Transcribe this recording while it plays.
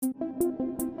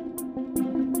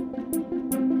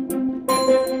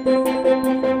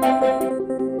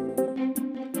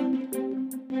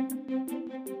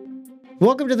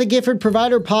Welcome to the Gifford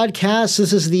Provider Podcast.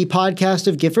 This is the podcast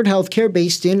of Gifford Healthcare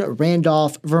based in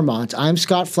Randolph, Vermont. I'm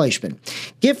Scott Fleischman.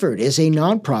 Gifford is a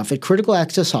nonprofit critical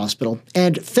access hospital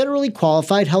and federally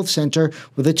qualified health center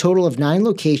with a total of 9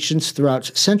 locations throughout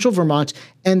central Vermont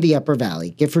and the Upper Valley.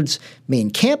 Gifford's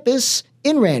main campus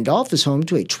in Randolph is home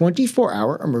to a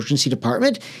 24-hour emergency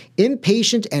department,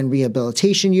 inpatient and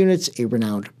rehabilitation units, a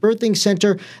renowned birthing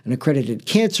center, an accredited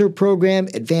cancer program,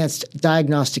 advanced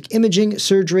diagnostic imaging,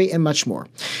 surgery, and much more.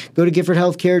 Go to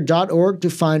giffordhealthcare.org to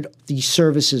find the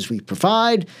services we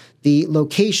provide, the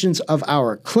locations of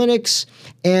our clinics,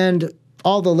 and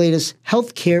all the latest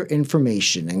healthcare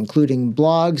information, including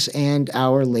blogs and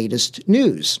our latest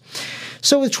news.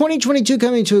 So with 2022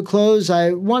 coming to a close,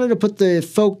 I wanted to put the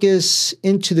focus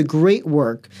into the great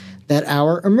work that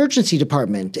our emergency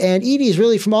department and EDs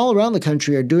really from all around the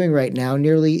country are doing right now.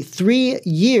 Nearly 3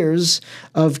 years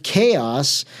of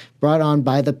chaos brought on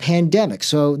by the pandemic.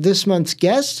 So this month's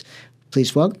guest,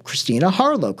 please welcome Christina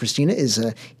Harlow. Christina is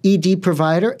an ED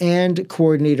provider and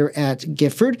coordinator at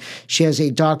Gifford. She has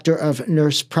a Doctor of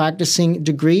Nurse Practicing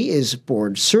degree, is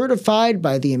board certified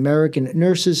by the American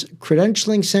Nurses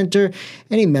Credentialing Center,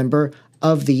 and a member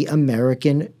of the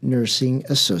American Nursing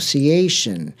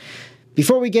Association.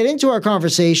 Before we get into our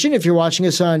conversation, if you're watching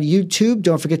us on YouTube,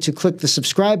 don't forget to click the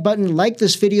subscribe button, like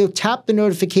this video, tap the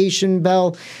notification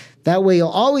bell. That way you'll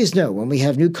always know when we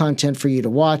have new content for you to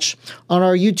watch. On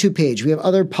our YouTube page, we have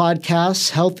other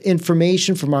podcasts, health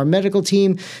information from our medical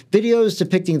team, videos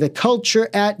depicting the culture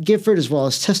at Gifford, as well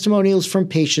as testimonials from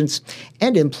patients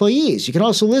and employees. You can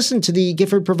also listen to the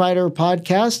Gifford Provider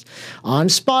Podcast on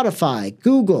Spotify,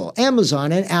 Google,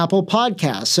 Amazon, and Apple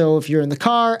Podcasts. So if you're in the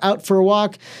car, out for a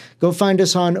walk, go find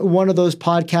us on one of those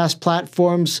podcast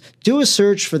platforms. Do a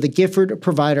search for the Gifford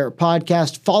Provider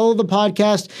Podcast. Follow the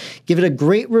podcast. Give it a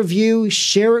great review.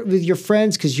 Share it with your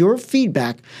friends because your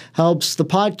feedback helps the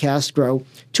podcast grow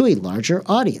to a larger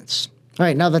audience. All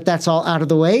right, now that that's all out of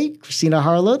the way, Christina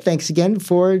Harlow, thanks again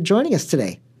for joining us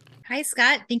today. Hi,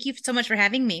 Scott. Thank you so much for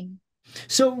having me.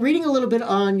 So reading a little bit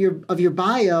on your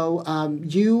bio,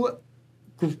 you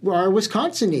are a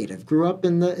Wisconsin native, grew up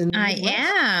in the I Midwest.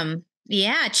 am.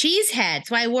 Yeah, cheesehead.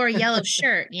 That's why I wore a yellow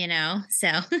shirt, So,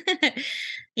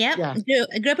 yep. Yeah.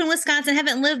 I grew up in Wisconsin.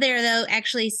 Haven't lived there, though,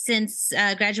 actually, since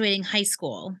graduating high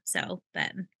school. So,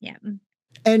 but yeah.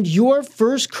 And your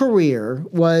first career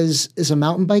was as a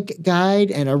mountain bike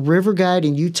guide and a river guide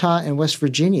in Utah and West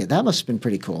Virginia. That must have been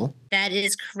pretty cool. That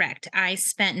is correct. I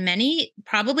spent many,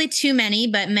 probably too many,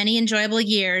 but many enjoyable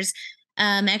years.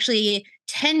 Actually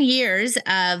 10 years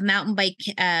of mountain bike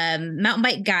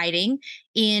guiding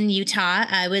in Utah.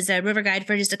 I was a river guide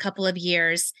for just a couple of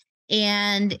years.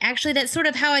 And actually that's sort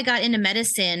of how I got into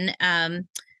medicine.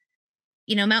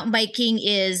 Mountain biking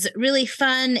is really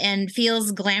fun and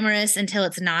feels glamorous until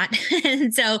it's not.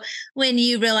 And so when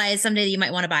you realize someday you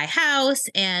might want to buy a house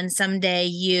and someday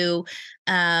you,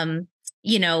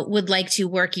 would like to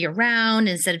work year round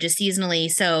instead of just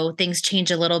seasonally. So things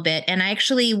change a little bit. And I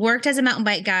actually worked as a mountain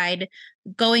bike guide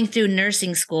going through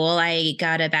nursing school. I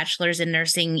got a bachelor's in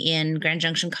nursing in Grand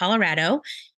Junction, Colorado.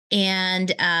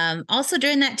 And also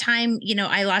during that time,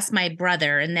 I lost my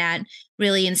brother, and that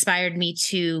really inspired me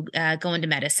to go into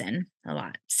medicine a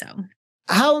lot. So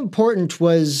how important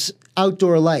was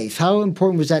outdoor life? How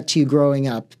important was that to you growing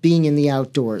up, being in the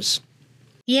outdoors?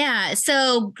 Yeah.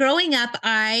 So growing up,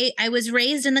 I was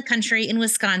raised in the country in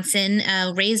Wisconsin,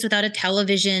 raised without a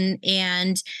television.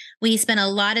 And we spent a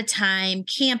lot of time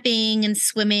camping and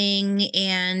swimming.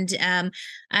 And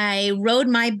I rode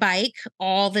my bike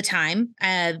all the time,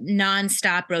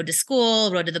 nonstop, rode to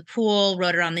school, rode to the pool,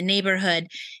 rode around the neighborhood,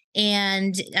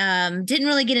 and didn't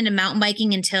really get into mountain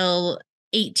biking until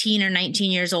 18 or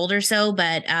 19 years old or so,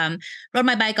 but rode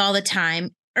my bike all the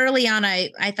time. Early on, I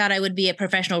thought I would be a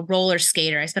professional roller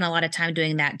skater. I spent a lot of time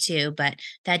doing that too, but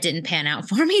that didn't pan out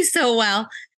for me so well.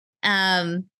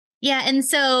 And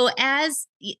so as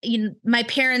my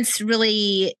parents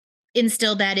really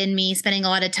instilled that in me, spending a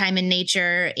lot of time in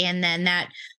nature, and then that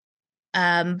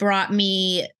brought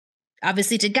me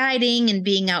obviously to guiding and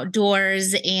being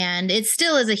outdoors, and it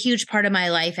still is a huge part of my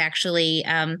life, actually.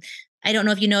 I don't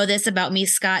know if you know this about me,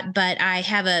 Scott, but I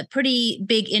have a pretty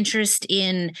big interest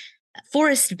in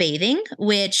forest bathing,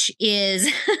 which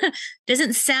is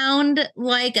doesn't sound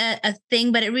like a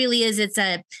thing, but it really is. It's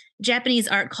a Japanese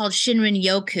art called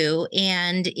Shinrin-yoku,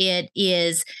 and it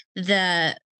is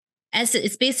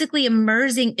it's basically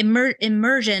immersion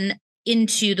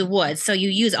into the woods. So you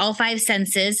use all 5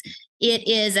 senses. It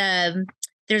is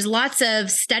there's lots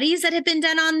of studies that have been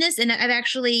done on this, and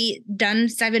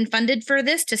I've been funded for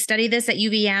this to study this at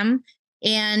UVM,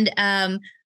 and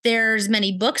there's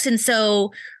many books. And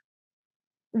so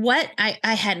what I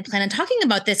hadn't planned on talking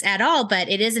about this at all, but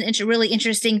it is an really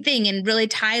interesting thing and really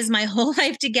ties my whole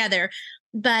life together.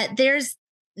 But there's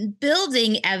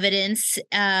building evidence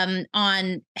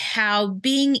on how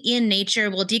being in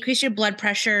nature will decrease your blood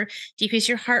pressure, decrease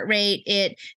your heart rate.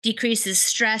 It decreases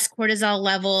stress, cortisol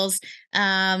levels.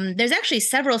 There's actually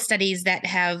several studies that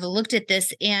have looked at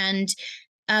this, and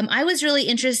I was really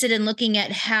interested in looking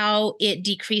at how it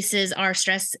decreases our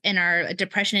stress and our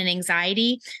depression and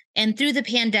anxiety. And through the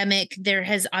pandemic, there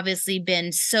has obviously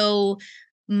been so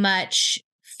much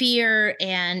fear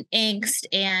and angst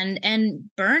and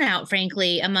burnout,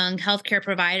 frankly, among healthcare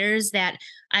providers, that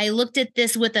I looked at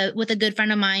this with a good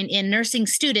friend of mine in nursing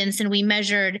students, and we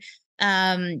measured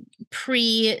anxiety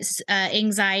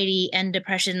and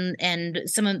depression and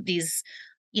some of these,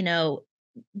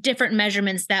 different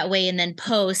measurements that way, and then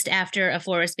post after a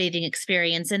forest bathing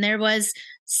experience. And there was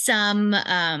certainly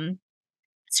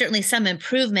some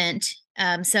improvement.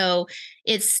 So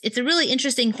it's a really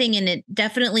interesting thing, and it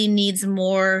definitely needs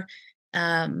more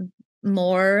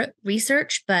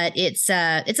research, but it's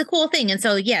a cool thing. And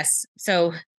so, yes,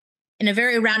 so in a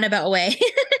very roundabout way,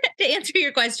 to answer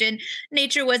your question,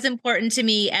 nature was important to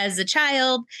me as a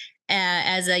child,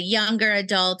 as a younger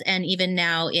adult, and even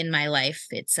now in my life,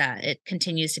 it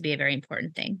continues to be a very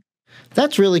important thing.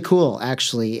 That's really cool,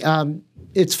 actually.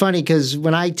 It's funny because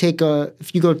when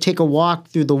if you go take a walk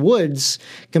through the woods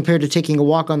compared to taking a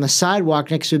walk on the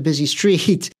sidewalk next to a busy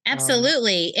street.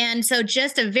 Absolutely. And so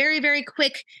just a very, very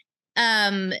quick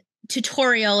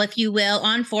tutorial, if you will,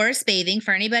 on forest bathing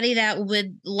for anybody that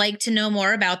would like to know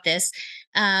more about this.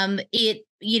 Some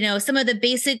of the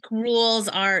basic rules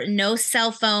are no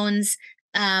cell phones,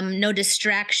 no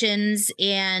distractions,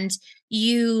 and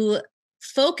you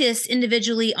focus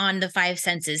individually on the five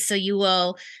senses. So you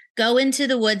will go into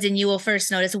the woods and you will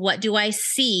first notice, what do I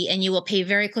see? And you will pay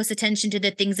very close attention to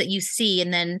the things that you see.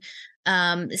 And then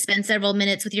spend several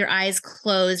minutes with your eyes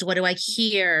closed. What do I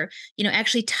hear?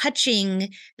 Actually touching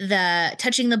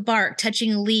the bark,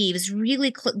 touching leaves,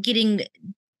 really getting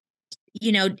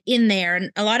in there.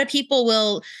 And a lot of people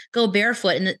will go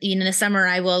barefoot. In the summer,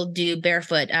 I will do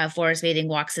barefoot forest bathing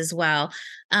walks as well.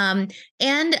 And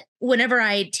whenever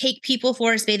I take people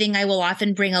forest bathing, I will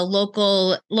often bring a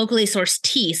locally sourced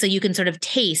tea, so you can sort of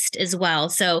taste as well.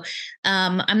 So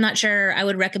I'm not sure I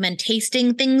would recommend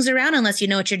tasting things around unless you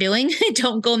know what you're doing.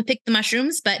 Don't go and pick the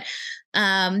mushrooms, but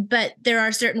there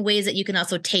are certain ways that you can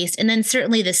also taste. And then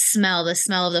certainly the smell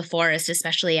of the forest,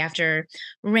 especially after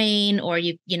rain or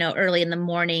early in the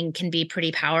morning, can be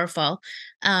pretty powerful.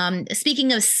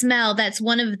 Speaking of smell, that's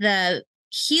one of the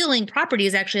healing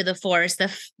properties actually of the forest.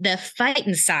 The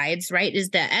phytoncides, right, is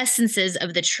the essences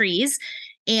of the trees.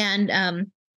 And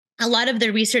a lot of the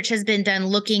research has been done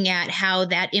looking at how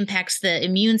that impacts the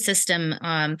immune system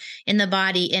in the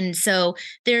body. And so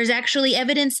there's actually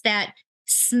evidence that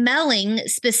smelling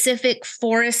specific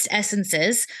forest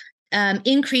essences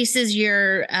increases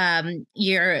your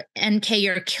NK,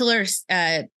 your killer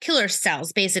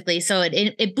cells, basically. So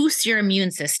it boosts your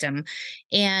immune system.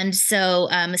 And so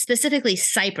specifically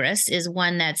cypress is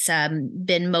one that's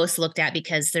been most looked at,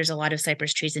 because there's a lot of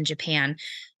cypress trees in Japan,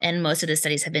 and most of the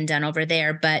studies have been done over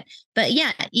there. But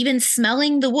yeah, even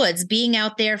smelling the woods, being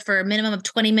out there for a minimum of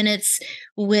 20 minutes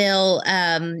will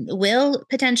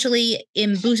potentially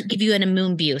give you an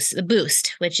immune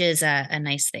boost, which is a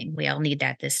nice thing. We all need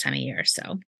that this time of year. So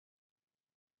you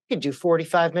could do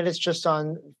 45 minutes just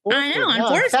on forest bathing. I know, on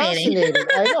forest bathing.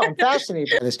 I know, I'm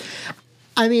fascinated by this.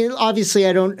 I mean, obviously,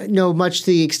 I don't know much to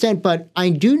the extent, but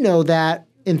I do know that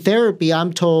in therapy,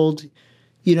 I'm told,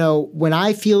 when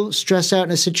I feel stressed out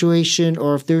in a situation,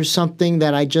 or if there's something,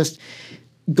 that I just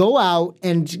go out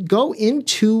and go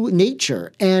into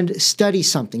nature and study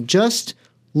something. Just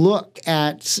look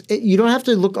at, you don't have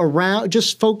to look around,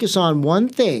 just focus on one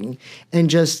thing and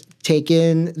just take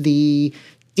in the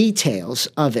details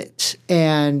of it.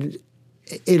 And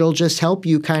it'll just help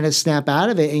you kind of snap out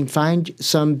of it and find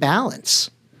some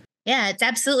balance. Yeah,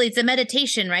 it's a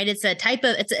meditation, right? It's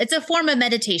a form of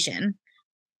meditation.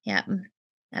 Yeah,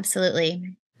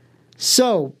 absolutely.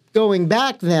 So going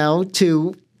back now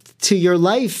to your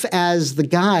life as the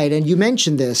guide, and you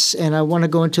mentioned this, and I want to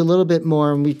go into a little bit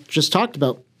more, and we just talked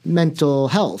about mental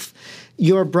health.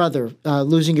 Your brother,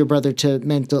 losing your brother to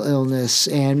mental illness,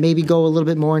 and maybe go a little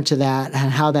bit more into that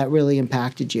and how that really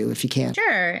impacted you, if you can.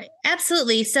 Sure,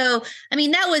 absolutely. So,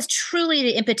 that was truly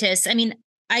the impetus.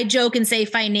 I joke and say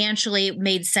financially it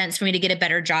made sense for me to get a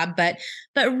better job, but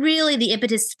really the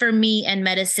impetus for me and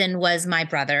medicine was my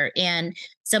brother. And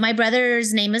so my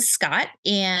brother's name is Scott,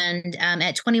 and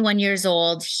at 21 years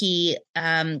old, we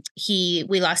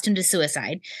lost him to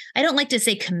suicide. I don't like to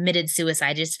say committed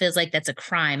suicide; it just feels like that's a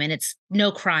crime, and it's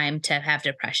no crime to have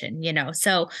depression,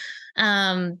 So,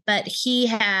 but he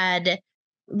had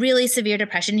really severe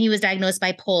depression. He was diagnosed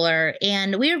bipolar,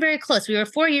 and we were very close. We were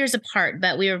 4 years apart,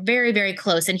 but we were very, very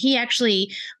close. And he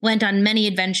actually went on many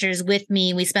adventures with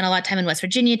me. We spent a lot of time in West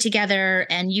Virginia together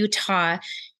and Utah,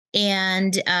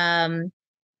 and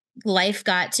life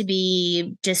got to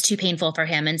be just too painful for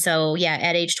him. And so, yeah,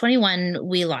 at age 21,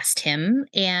 we lost him.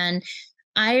 And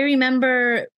I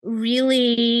remember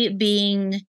really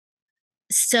being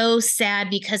so sad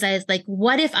because I was like,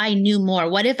 what if I knew more?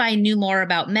 What if I knew more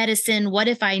about medicine? What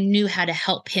if I knew how to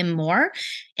help him more?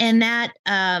 And that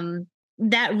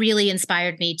really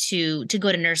inspired me to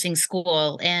go to nursing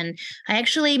school. And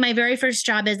my very first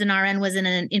job as an RN was in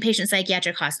an inpatient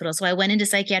psychiatric hospital. So I went into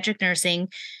psychiatric nursing,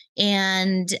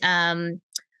 and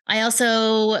I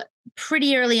also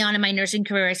pretty early on in my nursing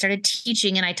career, I started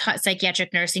teaching, and I taught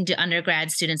psychiatric nursing to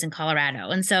undergrad students in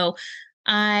Colorado. And so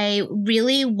I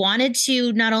really wanted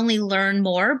to not only learn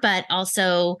more, but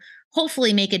also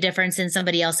hopefully make a difference in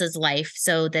somebody else's life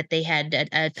so that they had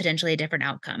a potentially a different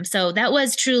outcome. So that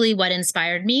was truly what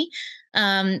inspired me.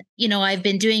 I've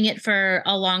been doing it for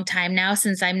a long time now,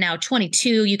 since I'm now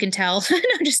 22, you can tell. No,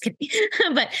 I'm just kidding.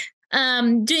 But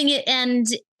doing it, and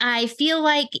I feel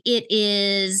like it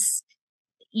is,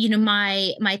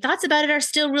 my thoughts about it are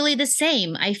still really the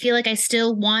same. I feel like I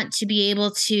still want to be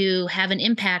able to have an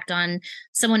impact on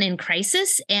someone in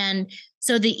crisis. And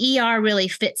so the ER really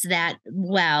fits that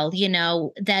well.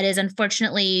 That is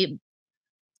unfortunately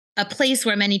a place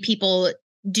where many people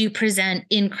do present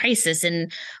in crisis,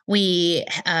 and we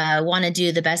want to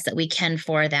do the best that we can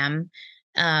for them,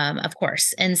 of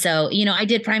course. And so, I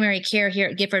did primary care here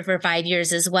at Gifford for 5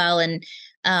 years as well. And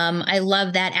I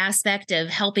love that aspect of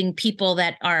helping people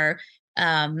that are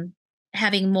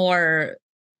having more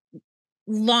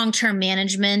long-term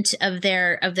management of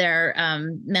their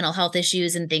mental health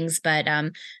issues and things. But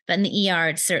in the ER,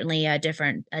 it's certainly a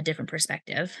different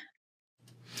perspective.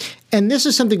 And this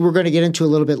is something we're going to get into a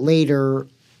little bit later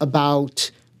about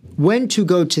when to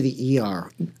go to the ER.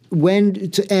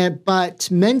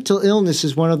 But mental illness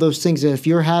is one of those things that if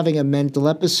you're having a mental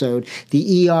episode,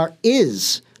 the ER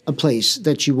is a place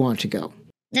that you want to go.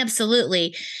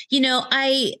 Absolutely.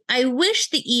 I wish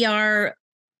the ER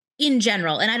in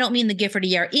general, and I don't mean the Gifford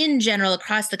ER, in general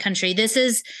across the country, this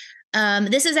is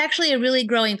actually a really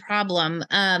growing problem,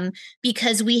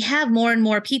 because we have more and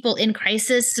more people in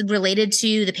crisis related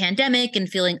to the pandemic and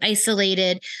feeling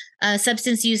isolated.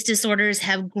 Substance use disorders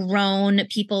have grown.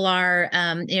 People are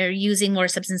they're using more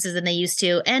substances than they used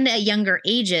to, and at younger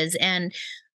ages. And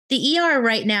the ER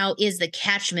right now is the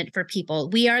catchment for people.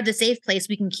 We are the safe place.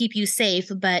 We can keep you safe,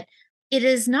 but it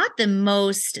is not the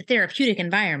most therapeutic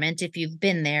environment if you've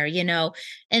been there,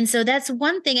 And so that's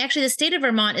one thing. Actually, the state of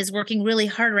Vermont is working really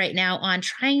hard right now on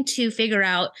trying to figure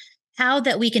out how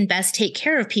that we can best take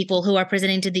care of people who are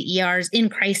presenting to the ERs in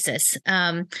crisis.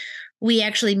 We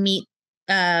actually meet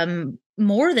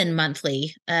more than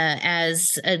monthly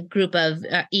as a group of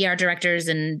ER directors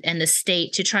and the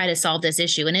state to try to solve this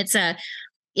issue. And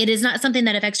it is not something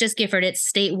that affects just Gifford; it's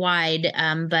statewide.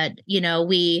 But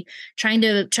we trying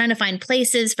to find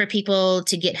places for people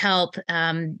to get help,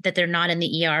 that they're not in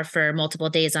the ER for multiple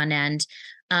days on end.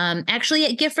 Actually,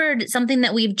 at Gifford, something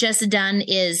that we've just done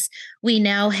is we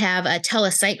now have a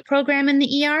telepsych program in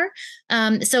the ER.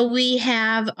 So we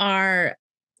have our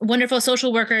wonderful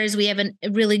social workers. We have a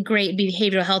really great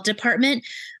behavioral health department.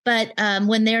 But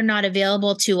when they're not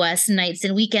available to us nights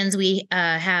and weekends, we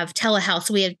have telehealth.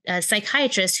 So we have a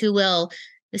psychiatrist who will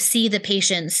see the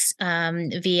patients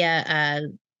via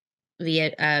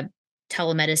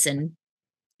telemedicine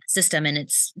system. And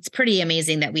it's pretty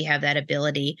amazing that we have that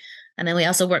ability. And then we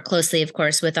also work closely, of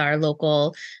course, with our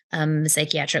local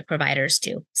psychiatric providers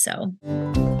too. So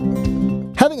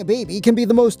having a baby can be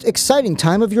the most exciting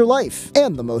time of your life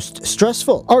and the most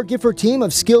stressful. Our Gifford team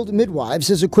of skilled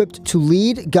midwives is equipped to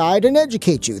lead, guide, and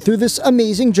educate you through this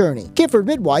amazing journey. Gifford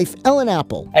midwife Ellen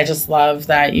Apple. I just love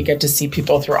that you get to see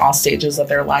people through all stages of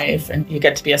their life and you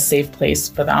get to be a safe place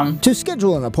for them. To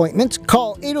schedule an appointment,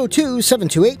 call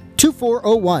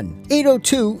 802-728-2401.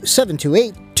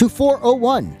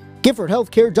 802-728-2401.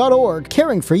 GiffordHealthcare.org,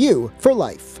 caring for you for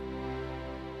life.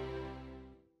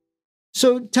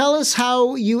 So tell us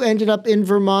how you ended up in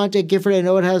Vermont at Gifford. I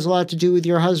know it has a lot to do with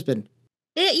your husband.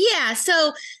 Yeah.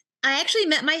 So I actually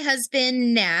met my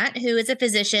husband, Nat, who is a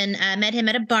physician. I met him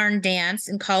at a barn dance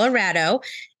in Colorado.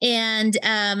 And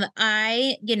I'm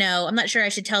not sure I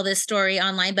should tell this story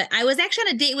online, but I was actually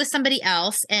on a date with somebody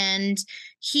else and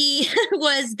he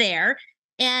was there.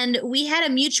 And we had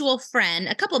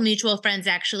a couple of mutual friends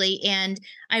actually. And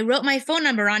I wrote my phone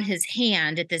number on his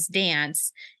hand at this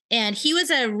dance. And he was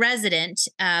a resident.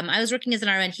 I was working as an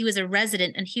RN. He was a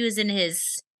resident and he was in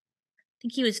his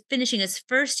think he was finishing his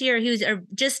first year. He was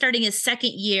just starting his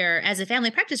second year as a family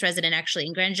practice resident, actually,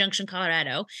 in Grand Junction,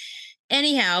 Colorado.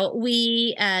 Anyhow,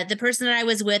 the person that I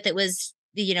was with, it was,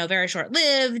 very short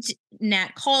lived.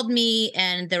 Nat called me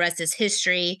and the rest is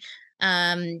history.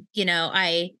 He's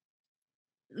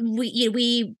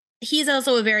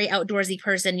also a very outdoorsy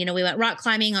person. We went rock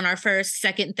climbing on our first,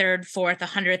 second, third, fourth,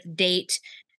 100th date.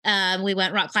 We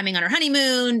went rock climbing on our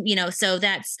honeymoon, so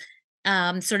that's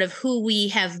sort of who we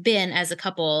have been as a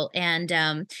couple.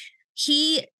 And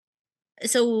he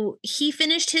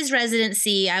finished his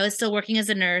residency. I was still working as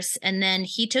a nurse. And then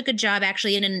he took a job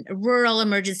actually in rural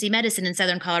emergency medicine in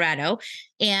Southern Colorado.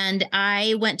 And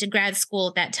I went to grad school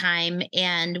at that time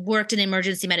and worked in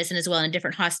emergency medicine as well in a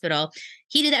different hospital.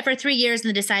 He did that for 3 years and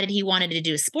then decided he wanted to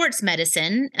do sports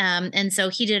medicine. And so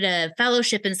he did a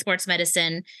fellowship in sports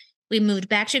medicine. We moved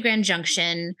back to Grand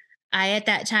Junction. I, at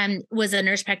that time, was a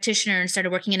nurse practitioner and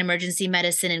started working in emergency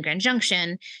medicine in Grand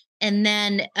Junction. And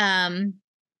then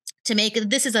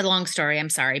this is a long story, I'm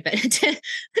sorry, but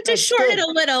to shorten it a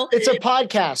little. It's a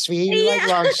podcast. We like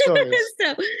long stories.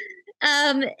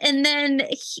 And then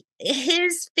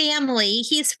his family,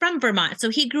 he's from Vermont. So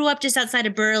he grew up just outside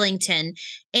of Burlington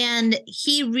and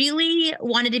he really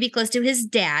wanted to be close to his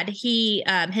dad.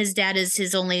 His dad is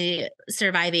his only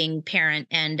surviving parent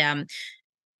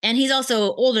and he's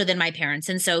also older than my parents.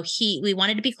 And so we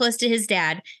wanted to be close to his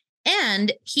dad.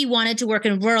 And he wanted to work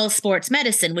in rural sports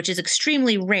medicine, which is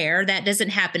extremely rare. That doesn't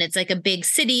happen. It's like a big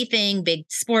city thing, big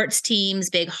sports teams,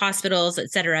 big hospitals,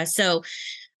 et cetera. So,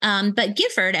 but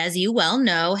Gifford, as you well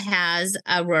know, has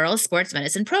a rural sports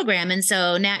medicine program. And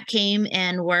so Nat came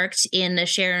and worked in the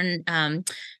Sharon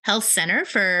Health Center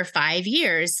for 5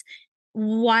 years.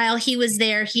 While he was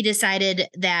there, he decided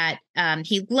that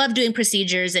he loved doing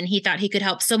procedures and he thought he could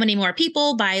help so many more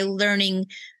people by learning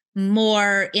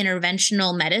more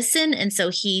interventional medicine. And so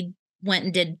he went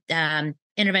and did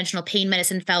interventional pain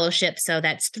medicine fellowship. So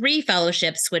that's 3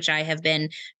 fellowships, which I have been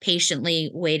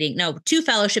patiently waiting. No, 2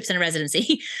 fellowships and a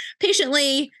residency,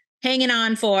 patiently hanging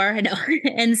on for. No.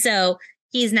 And so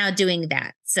he's now doing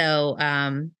that. So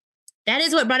that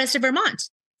is what brought us to Vermont.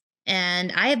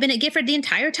 And I have been at Gifford the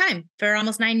entire time for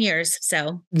almost 9 years.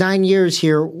 So 9 years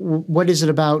here. What is it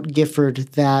about Gifford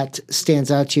that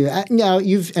stands out to you? Now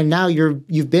you've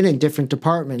been in different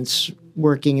departments,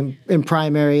 working in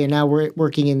primary, and now we're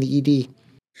working in the ED.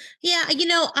 Yeah,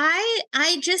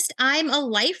 I'm a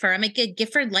lifer. I'm a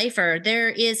Gifford lifer. There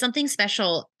is something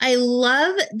special. I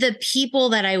love the people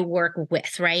that I work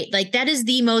with, right? Like that is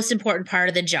the most important part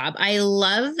of the job. I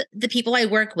love the people I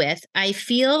work with. I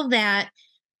feel that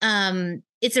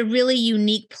it's a really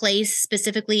unique place,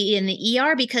 specifically in the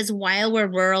ER, because while we're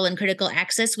rural and critical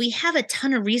access, we have a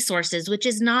ton of resources, which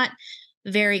is not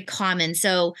very common.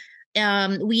 So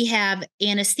we have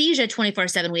anesthesia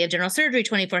 24/7. We have general surgery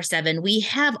 24/7. We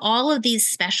have all of these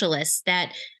specialists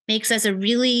that makes us a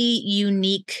really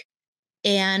unique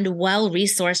and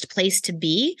well-resourced place to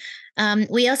be.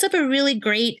 We also have a really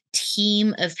great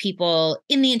team of people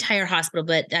in the entire hospital,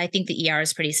 but I think the ER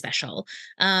is pretty special.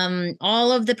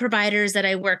 All of the providers that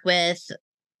I work with,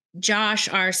 Josh,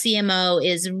 our CMO,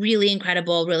 is really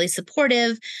incredible, really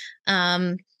supportive.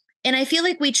 And I feel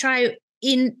like we try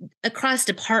across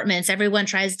departments, everyone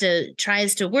tries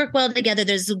to work well together.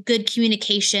 There's good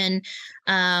communication.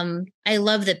 I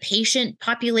love the patient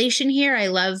population here. I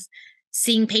love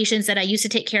seeing patients that I used to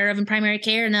take care of in primary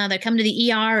care. And now they come to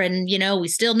the ER and, we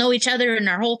still know each other and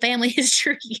our whole family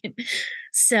history.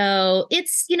 So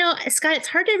it's, Scott, it's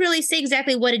hard to really say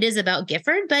exactly what it is about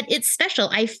Gifford, but it's special.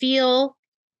 I feel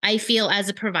as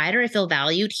a provider, I feel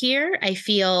valued here. I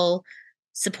feel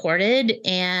supported.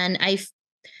 And I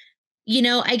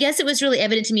guess it was really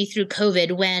evident to me through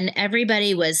COVID when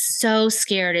everybody was so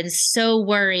scared and so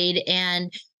worried,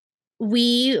 and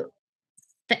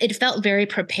it felt very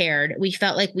prepared. We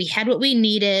felt like we had what we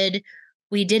needed.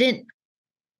 We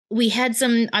had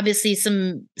some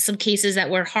cases that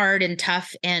were hard and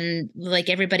tough, and like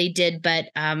everybody did, but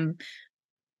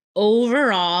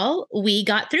overall we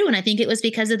got through. And I think it was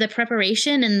because of the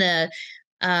preparation and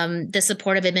the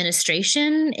support of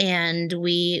administration, and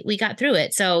we got through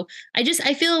it. So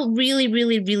I feel really,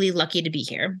 really, really lucky to be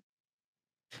here.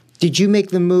 Did you make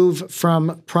the move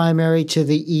from primary to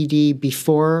the ED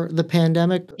before the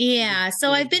pandemic? Yeah.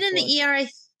 So I've been in the ER, I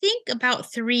think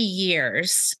about 3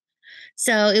 years.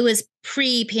 So it was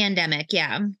pre-pandemic.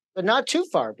 Yeah. But not too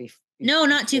far No,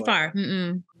 not too far.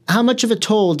 Mm-mm. How much of a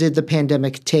toll did the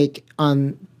pandemic take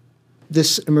on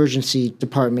this emergency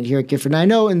department here at Gifford? And I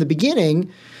know in the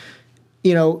beginning,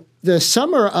 the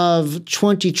summer of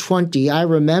 2020, I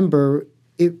remember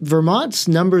Vermont's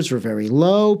numbers were very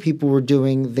low. People were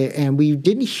and we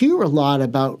didn't hear a lot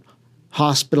about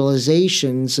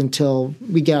hospitalizations until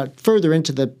we got further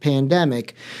into the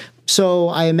pandemic. So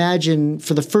I imagine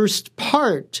for the first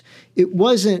part, it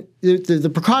wasn't, the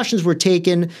precautions were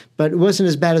taken, but it wasn't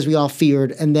as bad as we all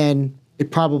feared. And then it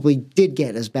probably did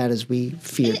get as bad as we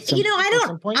feared.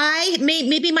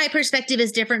 Maybe my perspective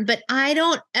is different, but I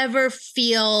don't ever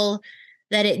feel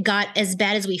that it got as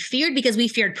bad as we feared, because we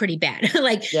feared pretty bad.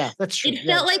 Yeah, that's true. It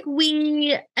felt like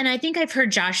and I think I've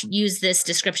heard Josh use this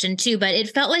description too, but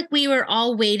it felt like we were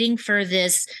all waiting for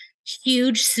this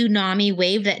huge tsunami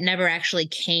wave that never actually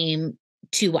came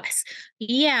to us.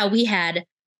 Yeah, we had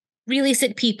really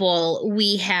sick people.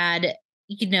 We had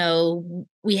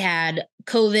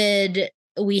COVID.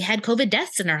 We had COVID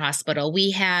deaths in our hospital.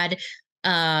 We had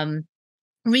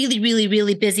really, really,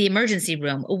 really busy emergency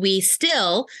room. We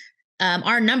still,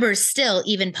 our numbers still,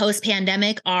 even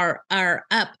post-pandemic, are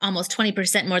up almost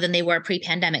 20% more than they were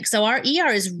pre-pandemic. So our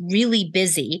ER is really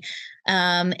busy.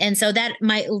 And so that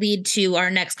might lead to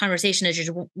our next conversation, is just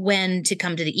when to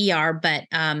come to the ER.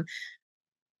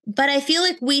 But I feel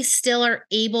like we still are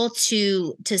able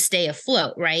to stay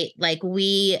afloat, right? Like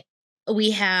we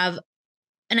have,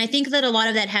 and I think that a lot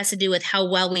of that has to do with how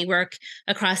well we work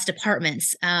across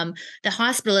departments. The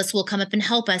hospitalists will come up and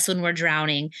help us when we're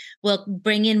drowning. We'll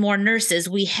bring in more nurses.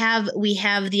 We have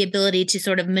the ability to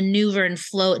sort of maneuver and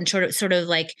float and sort of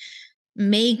like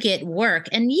make it work.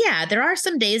 And yeah, there are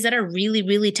some days that are really,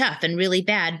 really tough and really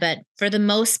bad, but for the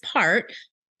most part,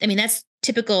 I mean, that's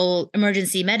typical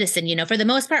emergency medicine. For the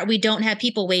most part, we don't have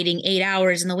people waiting 8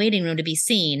 hours in the waiting room to be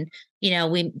seen.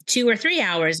 We 2 or 3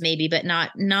 hours maybe, but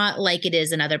not like it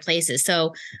is in other places.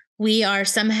 So we are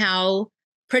somehow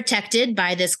protected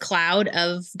by this cloud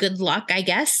of good luck, I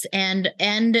guess, and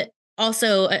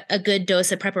also a good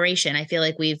dose of preparation. I feel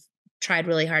like we've tried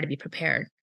really hard to be prepared.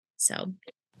 So,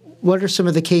 what are some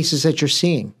of the cases that you're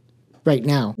seeing right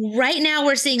now? Right now,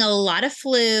 we're seeing a lot of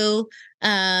flu,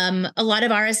 a lot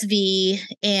of RSV,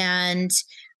 and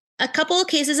a couple of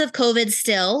cases of COVID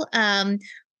still.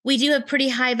 We do have pretty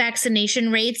high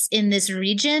vaccination rates in this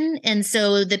region. And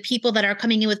so the people that are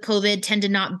coming in with COVID tend to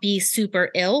not be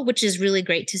super ill, which is really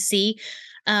great to see.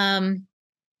 And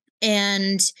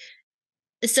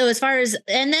so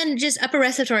and then just upper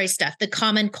respiratory stuff, the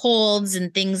common colds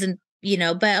and things, and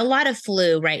but a lot of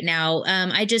flu right now.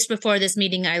 I just, before this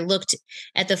meeting, I looked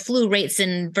at the flu rates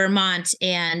in Vermont,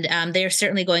 and they're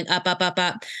certainly going up, up, up,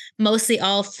 up. Mostly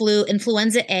all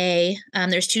influenza A.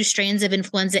 There's 2 strains of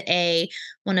influenza A.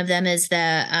 One of them is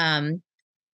the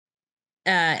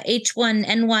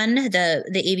H1N1,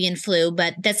 the avian flu,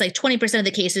 but that's like 20% of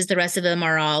the cases. The rest of them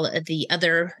are all the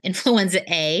other influenza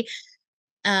A.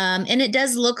 And it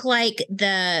does look like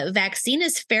the vaccine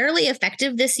is fairly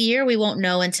effective this year. We won't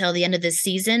know until the end of this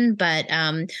season, but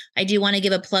I do want to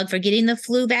give a plug for getting the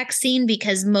flu vaccine,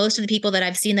 because most of the people that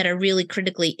I've seen that are really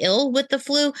critically ill with the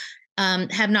flu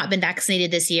have not been vaccinated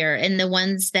this year. And the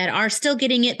ones that are still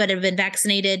getting it but have been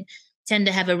vaccinated tend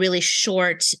to have a really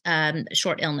short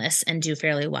illness and do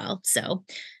fairly well. So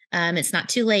it's not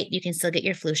too late. You can still get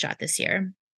your flu shot this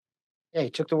year. Yeah, you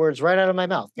took the words right out of my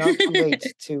mouth. Not too late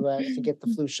to get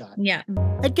the flu shot. Yeah.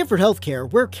 At Gifford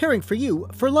Healthcare, we're caring for you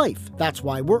for life. That's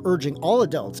why we're urging all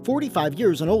adults 45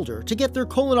 years and older to get their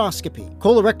colonoscopy.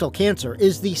 Colorectal cancer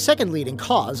is the second leading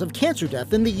cause of cancer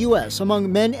death in the U.S.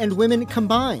 among men and women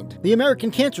combined. The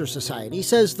American Cancer Society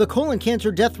says the colon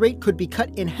cancer death rate could be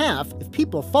cut in half if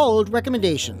people followed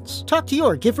recommendations. Talk to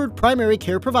your Gifford primary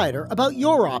care provider about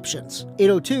your options.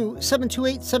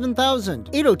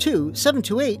 802-728-7000.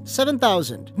 802-728-7000.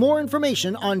 More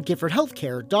information on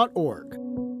giffordhealthcare.org.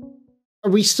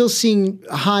 Are we still seeing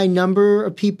a high number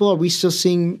of people? Are we still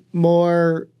seeing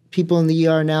more people in the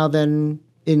ER now than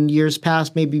in years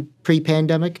past, maybe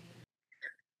pre-pandemic?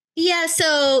 Yeah,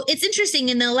 so it's interesting.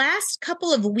 In the last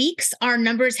couple of weeks, our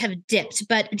numbers have dipped,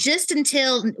 but which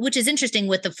is interesting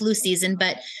with the flu season,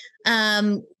 but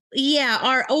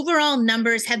our overall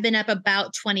numbers have been up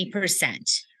about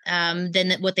 20%.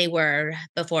 than what they were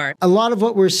before. A lot of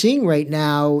what we're seeing right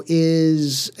now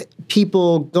is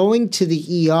people going to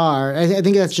the ER. I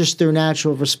think that's just their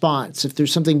natural response. If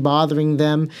there's something bothering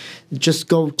them, just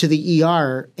go to the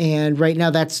ER. And right now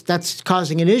that's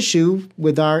causing an issue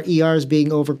with our ERs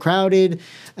being overcrowded.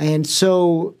 And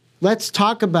so let's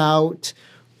talk about,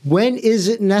 when is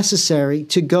it necessary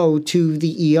to go to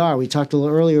the ER? We talked a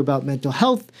little earlier about mental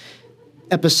health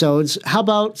episodes. How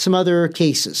about some other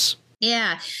cases?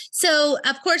 Yeah. So,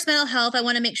 of course, mental health, I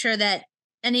want to make sure that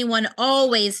anyone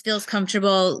always feels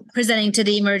comfortable presenting to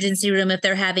the emergency room if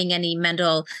they're having any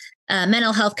mental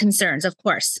health concerns, of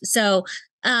course. So,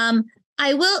 I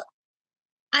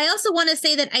also want to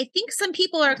say that I think some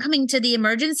people are coming to the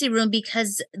emergency room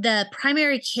because the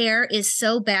primary care is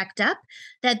so backed up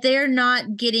that they're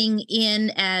not getting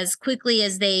in as quickly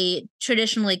as they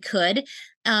traditionally could.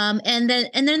 And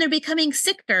then they're becoming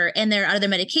sicker and they're out of their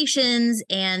medications.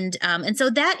 And so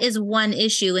that is one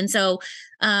issue. And so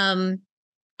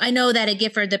I know that at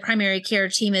Gifford, the primary care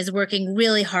team is working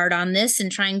really hard on this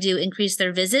and trying to increase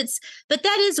their visits. But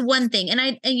that is one thing.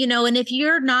 And if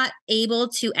you're not able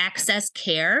to access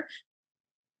care,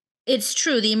 it's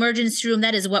true. The emergency room,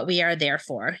 that is what we are there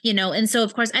for, And so,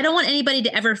 of course, I don't want anybody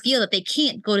to ever feel that they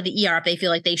can't go to the ER if they feel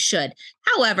like they should.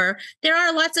 However, there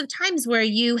are lots of times where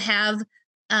you have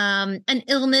an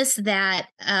illness that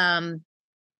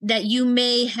you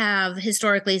may have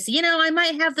historically said, I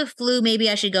might have the flu. Maybe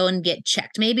I should go and get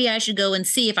checked. Maybe I should go and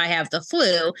see if I have the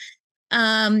flu.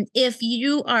 If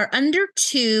you are under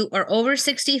 2 or over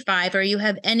 65, or you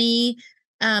have any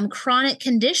chronic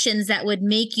conditions that would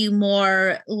make you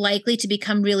more likely to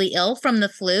become really ill from the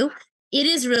flu, it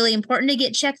is really important to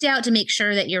get checked out to make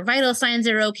sure that your vital signs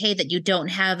are okay, that you don't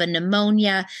have a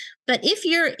pneumonia. But if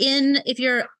you're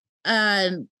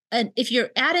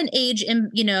at an age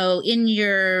in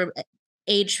your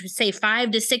age, say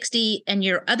 5 to 60, and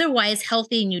you're otherwise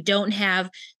healthy and you don't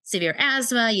have severe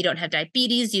asthma, you don't have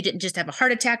diabetes, you didn't just have a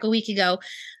heart attack a week ago,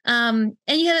 and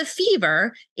you have a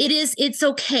fever, it's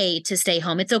okay to stay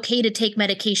home. It's okay to take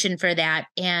medication for that.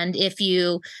 And if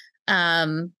you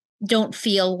don't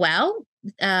feel well,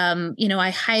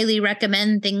 I highly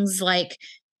recommend things like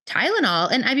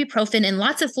Tylenol and ibuprofen and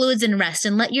lots of fluids and rest,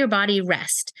 and let your body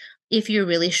rest. If you're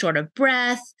really short of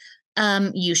breath,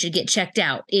 you should get checked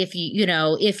out. If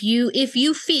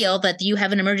you feel that you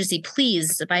have an emergency,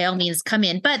 please, by all means, come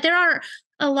in. But there are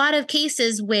a lot of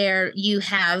cases where you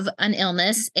have an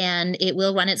illness and it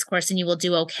will run its course and you will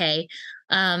do okay.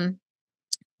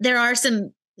 There are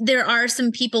some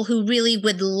people who really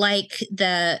would like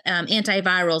the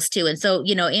antivirals too. And so,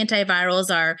 antivirals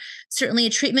are certainly a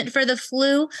treatment for the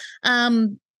flu.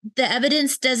 The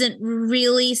evidence doesn't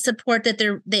really support that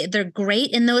they're great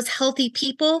in those healthy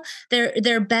people.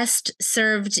 They're best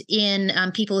served in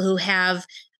people who have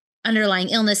underlying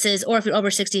illnesses, or if you're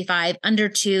over 65, under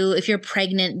 2, if you're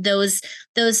pregnant, those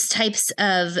types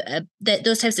of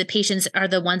patients are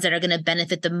the ones that are going to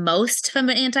benefit the most from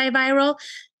an antiviral.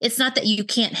 It's not that you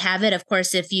can't have it, of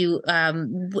course, if you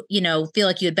feel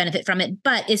like you would benefit from it,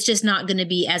 but it's just not going to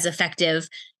be as effective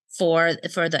for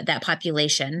that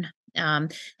population.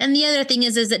 And the other thing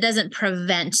is it doesn't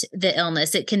prevent the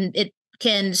illness. It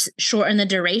can shorten the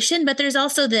duration, but there's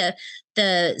also the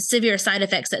severe side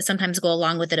effects that sometimes go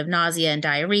along with it, of nausea and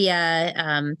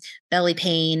diarrhea, belly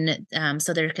pain.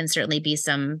 So there can certainly be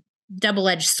some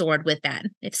double-edged sword with that,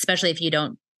 especially if you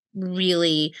don't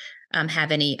really have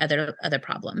any other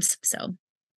problems. So,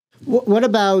 what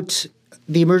about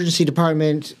the emergency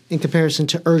department in comparison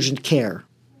to urgent care?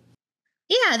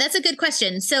 Yeah, that's a good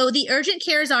question. So the urgent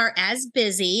cares are as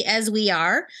busy as we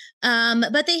are,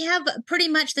 but they have pretty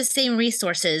much the same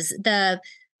resources. The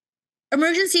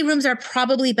emergency rooms are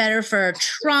probably better for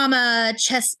trauma,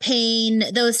 chest pain,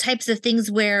 those types of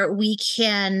things where we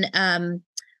can,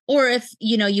 or if,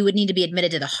 you would need to be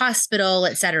admitted to the hospital,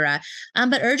 et cetera.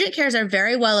 But urgent cares are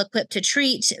very well equipped to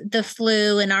treat the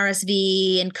flu and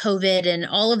RSV and COVID and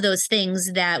all of those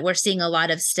things that we're seeing a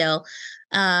lot of still.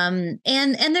 And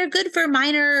they're good for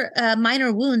minor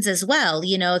wounds as well.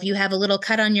 If you have a little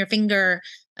cut on your finger,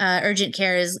 urgent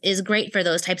care is great for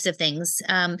those types of things.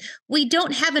 We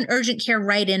don't have an urgent care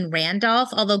right in Randolph,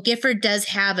 although Gifford does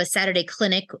have a Saturday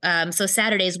clinic. So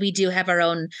Saturdays we do have our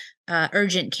own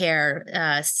urgent care.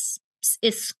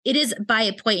 It is by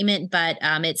appointment, but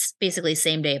it's basically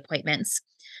same day appointments.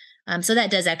 So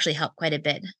that does actually help quite a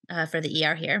bit for the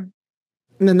ER here.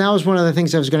 And then that was one of the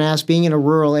things I was going to ask. Being in a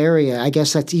rural area, I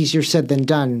guess that's easier said than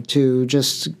done to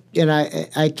just, and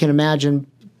I can imagine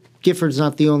Gifford's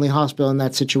not the only hospital in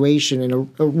that situation, in a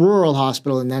rural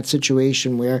hospital in that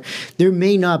situation where there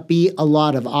may not be a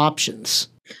lot of options.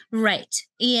 Right.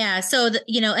 Yeah. So,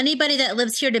 anybody that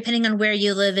lives here, depending on where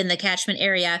you live in the catchment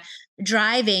area,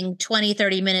 driving 20,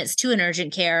 30 minutes to an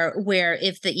urgent care, where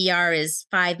if the ER is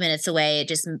 5 minutes away, it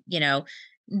just,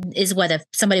 is whether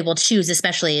somebody will choose,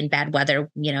 especially in bad weather,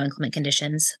 inclement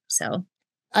conditions. So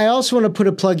I also want to put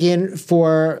a plug in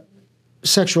for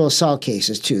sexual assault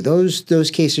cases too. Those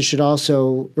cases should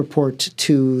also report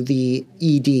to the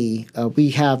ED. We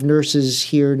have nurses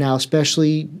here now,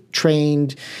 specially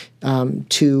trained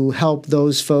to help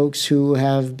those folks who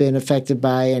have been affected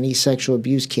by any sexual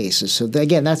abuse cases. So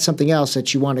again, that's something else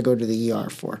that you want to go to the ER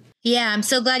for. Yeah, I'm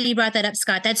so glad you brought that up,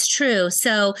 Scott. That's true.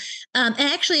 So, and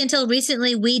actually, until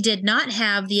recently, we did not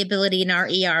have the ability in our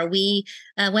ER. We,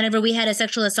 whenever we had a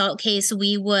sexual assault case,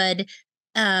 we would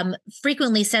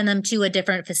frequently send them to a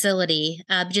different facility,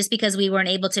 just because we weren't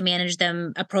able to manage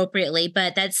them appropriately.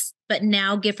 But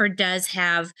now Gifford does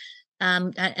have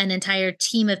an entire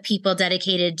team of people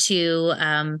dedicated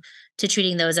to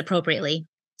treating those appropriately.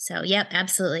 So, yep,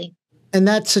 absolutely. And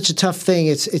that's such a tough thing.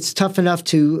 It's tough enough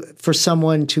for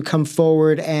someone to come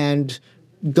forward and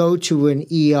go to an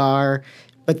ER,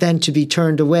 but then to be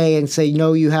turned away and say,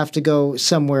 no, you have to go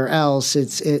somewhere else.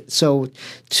 So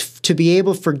to be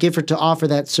able for Gifford to offer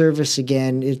that service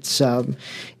again, it's a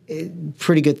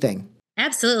pretty good thing.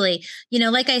 Absolutely.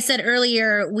 Like I said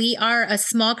earlier, we are a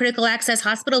small critical access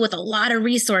hospital with a lot of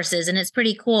resources, and it's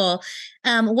pretty cool.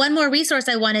 One more resource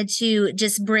I wanted to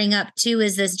just bring up too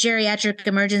is this geriatric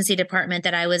emergency department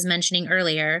that I was mentioning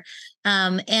earlier.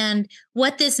 And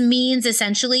what this means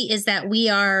essentially is that we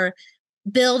are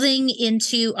building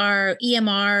into our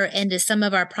EMR and to some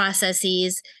of our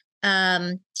processes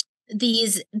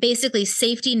these basically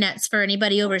safety nets for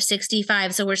anybody over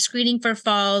 65. So we're screening for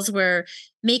falls. We're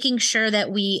making sure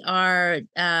that we are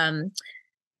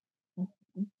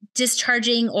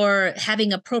discharging or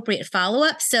having appropriate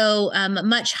follow-up. So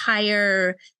much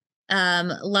higher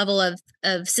level of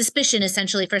suspicion,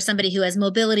 essentially, for somebody who has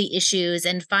mobility issues,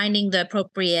 and finding the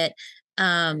appropriate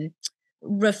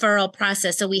referral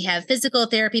process. So we have physical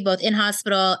therapy, both in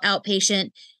hospital, outpatient.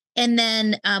 And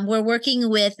then we're working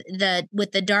with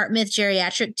the Dartmouth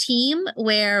geriatric team,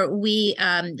 where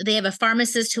they have a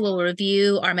pharmacist who will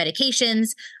review our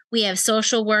medications. We have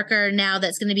social worker now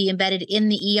that's going to be embedded in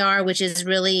the ER, which is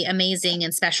really amazing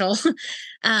and special.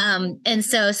 And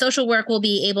so social work will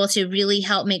be able to really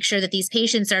help make sure that these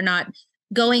patients are not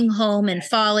going home and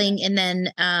falling and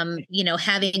then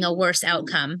having a worse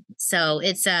outcome. So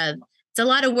it's a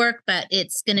lot of work, but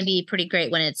it's going to be pretty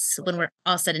great when we're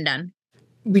all said and done.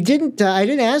 I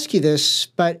didn't ask you this,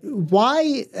 but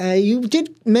why, you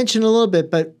did mention a little bit,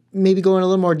 but maybe go in a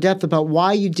little more depth about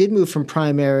why you did move from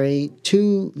primary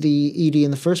to the ED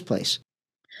in the first place.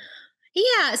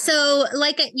 Yeah. So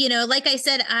like I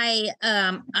said,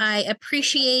 I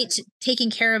appreciate taking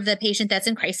care of the patient that's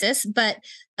in crisis, but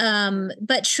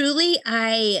truly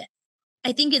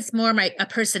I think it's more a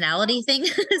personality thing.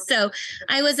 So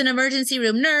I was an emergency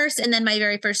room nurse, and then my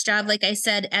very first job, like I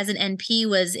said, as an NP,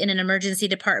 was in an emergency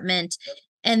department.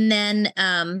 And then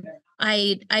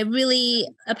I really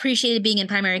appreciated being in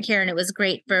primary care, and it was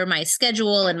great for my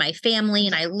schedule and my family,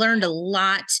 and I learned a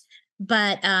lot.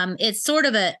 But it's sort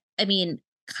of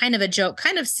kind of a joke,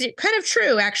 kind of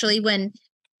true, actually, when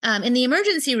in the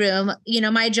emergency room,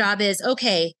 my job is,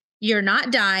 okay, you're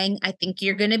not dying. I think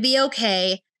you're going to be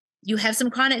okay. You have some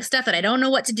chronic stuff that I don't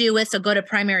know what to do with, so go to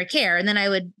primary care. And then I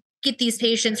would get these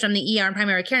patients from the ER and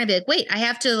primary care, and I'd be like, wait, I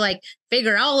have to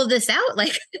figure all of this out.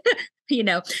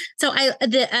 So I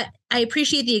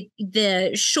appreciate the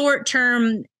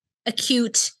short-term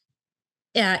acute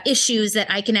issues that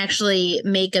I can actually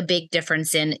make a big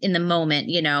difference in the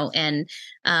moment, and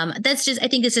that's just, I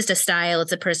think it's just a style.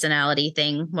 It's a personality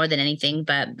thing more than anything,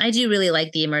 but I do really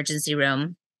like the emergency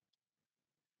room.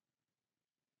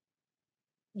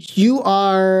 You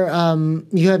are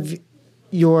you have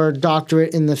your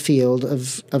doctorate in the field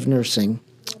of nursing.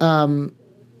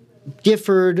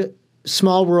 Gifford,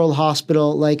 small rural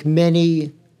hospital, like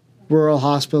many rural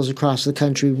hospitals across the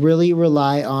country, really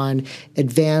rely on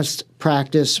advanced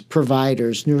practice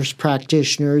providers, nurse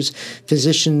practitioners,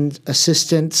 physician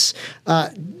assistants.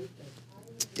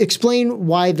 Explain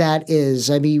why that is.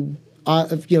 I mean,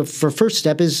 for first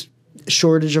step is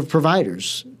shortage of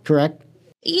providers, correct?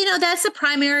 That's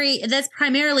primarily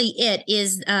it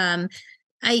is, I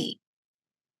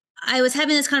was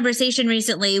having this conversation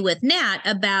recently with Nat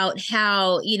about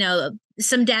how,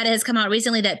 some data has come out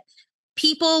recently that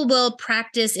people will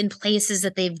practice in places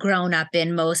that they've grown up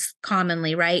in most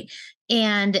commonly, right?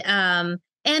 And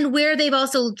where they've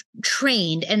also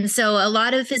trained. And so a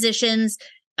lot of physicians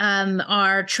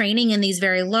are training in these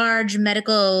very large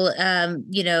medical,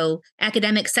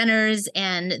 academic centers,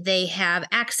 and they have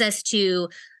access to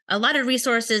a lot of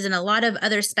resources and a lot of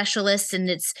other specialists. And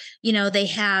it's, they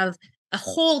have a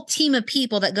whole team of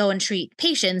people that go and treat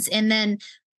patients. And then,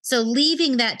 so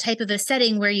leaving that type of a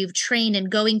setting where you've trained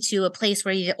and going to a place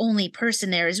where you're the only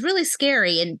person there is really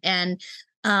scary. And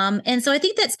so I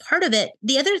think that's part of it.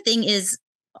 The other thing is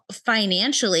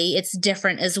financially, it's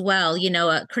different as well.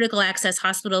 A critical access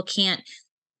hospital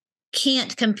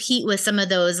can't compete with some of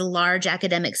those large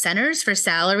academic centers for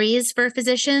salaries for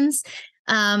physicians.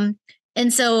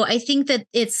 And so I think that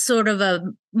it's sort of a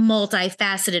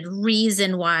multifaceted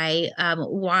reason why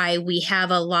we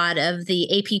have a lot of the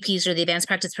APPs, or the advanced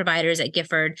practice providers at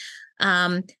Gifford.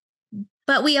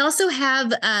 But we also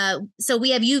have, so we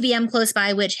have UVM close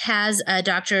by, which has a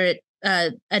doctorate,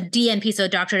 a DNP, so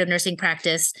Doctorate of Nursing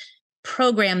Practice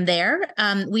program there.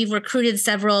 We've recruited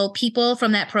several people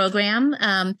from that program.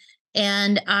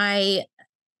 And I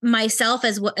myself,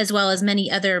 as well as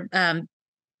many other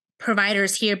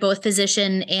providers here, both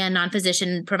physician and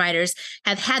non-physician providers,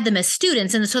 have had them as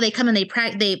students. And so they come and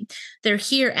they're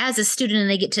here as a student, and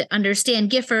they get to understand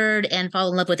Gifford and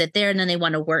fall in love with it there. And then they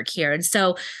want to work here. And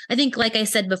so I think, like I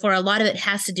said before, a lot of it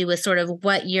has to do with sort of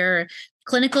what your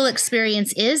clinical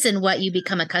experience is and what you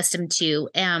become accustomed to.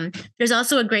 There's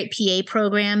also a great PA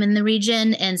program in the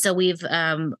region. And so we've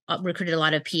recruited a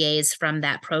lot of PAs from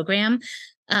that program.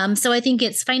 So I think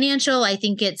it's financial. I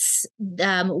think it's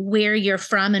where you're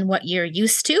from and what you're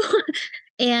used to.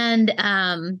 And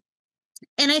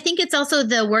I think it's also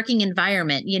the working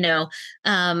environment,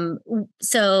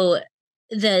 so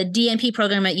the DNP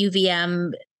program at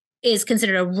UVM is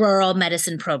considered a rural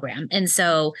medicine program. And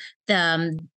so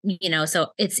so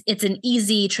it's an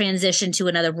easy transition to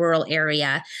another rural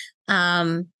area.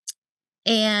 And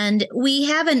we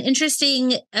have an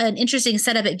interesting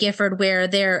setup at Gifford where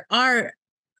there are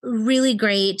really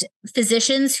great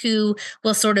physicians who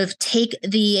will sort of take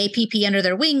the APP under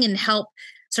their wing and help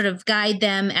sort of guide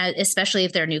them, especially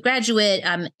if they're a new graduate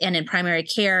and in primary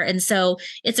care. And so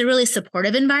it's a really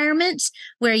supportive environment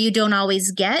where you don't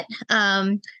always get.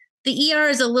 The ER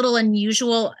is a little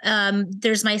unusual.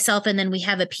 There's myself, and then we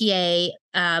have a PA,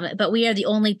 but we are the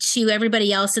only two.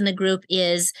 Everybody else in the group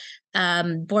is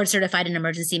board certified in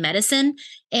emergency medicine.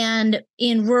 And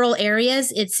in rural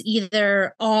areas, it's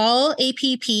either all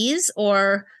APPs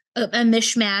or a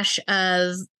mishmash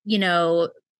of,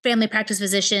 family practice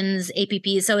physicians,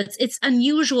 APPs. So it's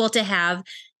unusual to have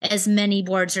as many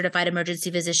board certified emergency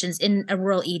physicians in a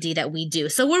rural ED that we do.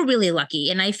 So we're really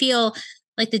lucky. And I feel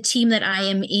like the team that I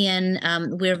am in,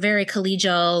 we're very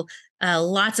collegial.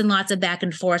 Lots and lots of back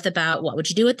and forth about what would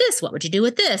you do with this? What would you do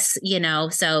with this?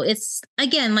 So it's,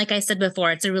 again, like I said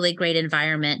before, it's a really great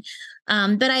environment.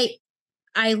 But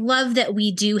I love that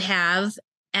we do have,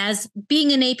 as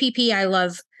being an APP, I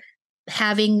love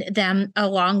having them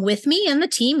along with me and the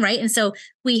team, right? And so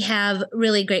we have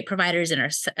really great providers in our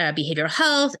behavioral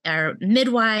health, our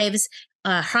midwives,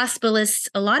 hospitalists.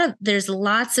 There's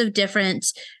lots of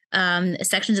different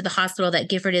sections of the hospital that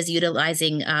Gifford is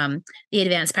utilizing the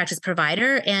advanced practice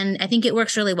provider. And I think it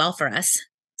works really well for us.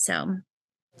 So.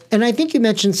 And I think you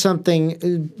mentioned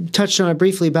something, touched on it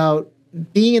briefly, about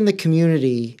being in the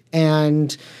community,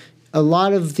 and a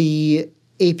lot of the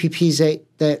APPs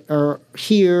that are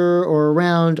here or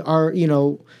around are,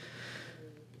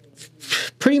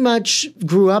 pretty much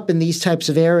grew up in these types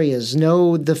of areas,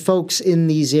 know the folks in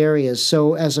these areas.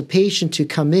 So as a patient to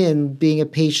come in, being a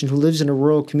patient who lives in a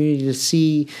rural community, to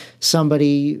see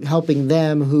somebody helping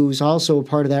them who's also a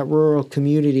part of that rural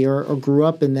community or grew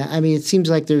up in that, I mean, it seems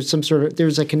like there's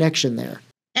there's a connection there.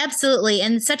 Absolutely.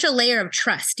 And such a layer of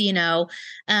trust, and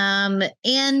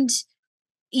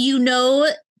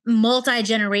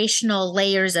multi-generational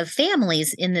layers of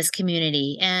families in this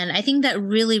community. And I think that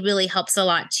really, really helps a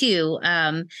lot too.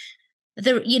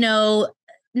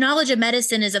 Knowledge of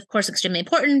medicine is, of course, extremely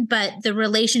important, but the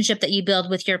relationship that you build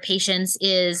with your patients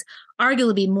is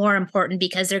arguably more important,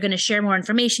 because they're going to share more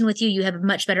information with you. You have a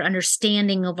much better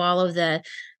understanding of all of the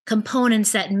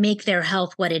components that make their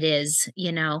health what it is,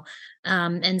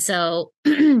 and so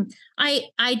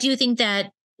I do think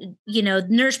that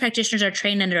nurse practitioners are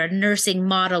trained under a nursing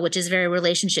model, which is very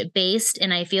relationship based.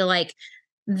 And I feel like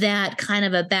that kind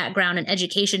of a background and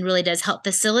education really does help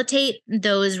facilitate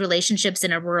those relationships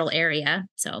in a rural area.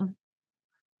 So.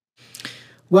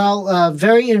 Well,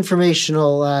 very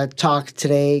informational talk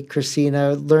today,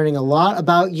 Christina. Learning a lot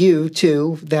about you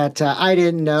too that I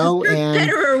didn't know. And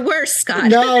better or worse,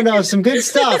 Scott? No, some good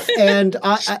stuff. And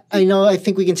I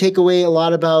think we can take away a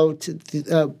lot about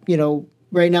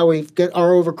right now we've got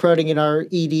our overcrowding in our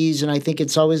EDs, and I think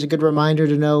it's always a good reminder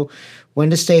to know when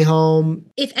to stay home.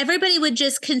 If everybody would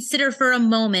just consider for a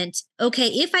moment, okay,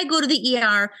 if I go to the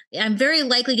ER, I'm very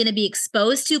likely going to be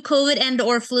exposed to COVID and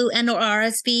or flu and or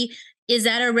RSV. Is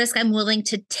that a risk I'm willing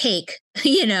to take?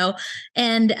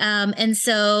 And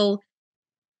so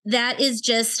that is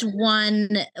just one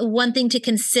thing to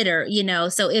consider,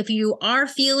 So if you are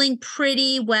feeling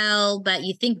pretty well, but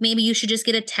you think maybe you should just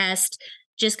get a test,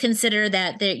 just consider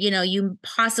that you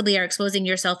possibly are exposing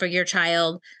yourself or your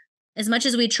child. As much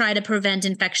as we try to prevent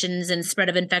infections and spread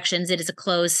of infections, it's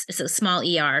a small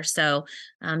ER. So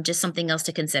just something else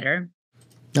to consider.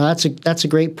 No, that's a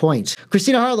great point.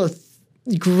 Christina Harlow,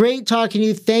 great talking to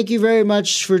you. Thank you very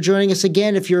much for joining us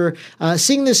again. If you're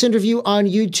seeing this interview on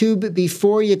YouTube,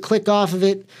 before you click off of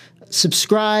it,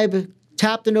 subscribe,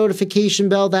 tap the notification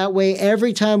bell. That way,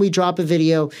 every time we drop a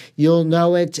video, you'll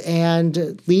know it.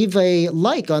 And leave a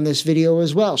like on this video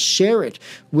as well. Share it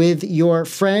with your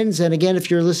friends. And again, if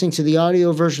you're listening to the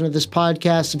audio version of this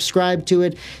podcast, subscribe to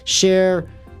it, share,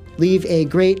 leave a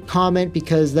great comment,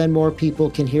 because then more people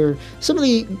can hear some of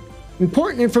the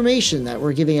important information that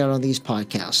we're giving out on these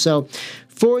podcasts. So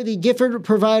for the Gifford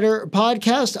Provider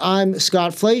Podcast, I'm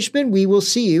Scott Fleischman. We will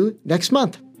see you next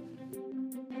month.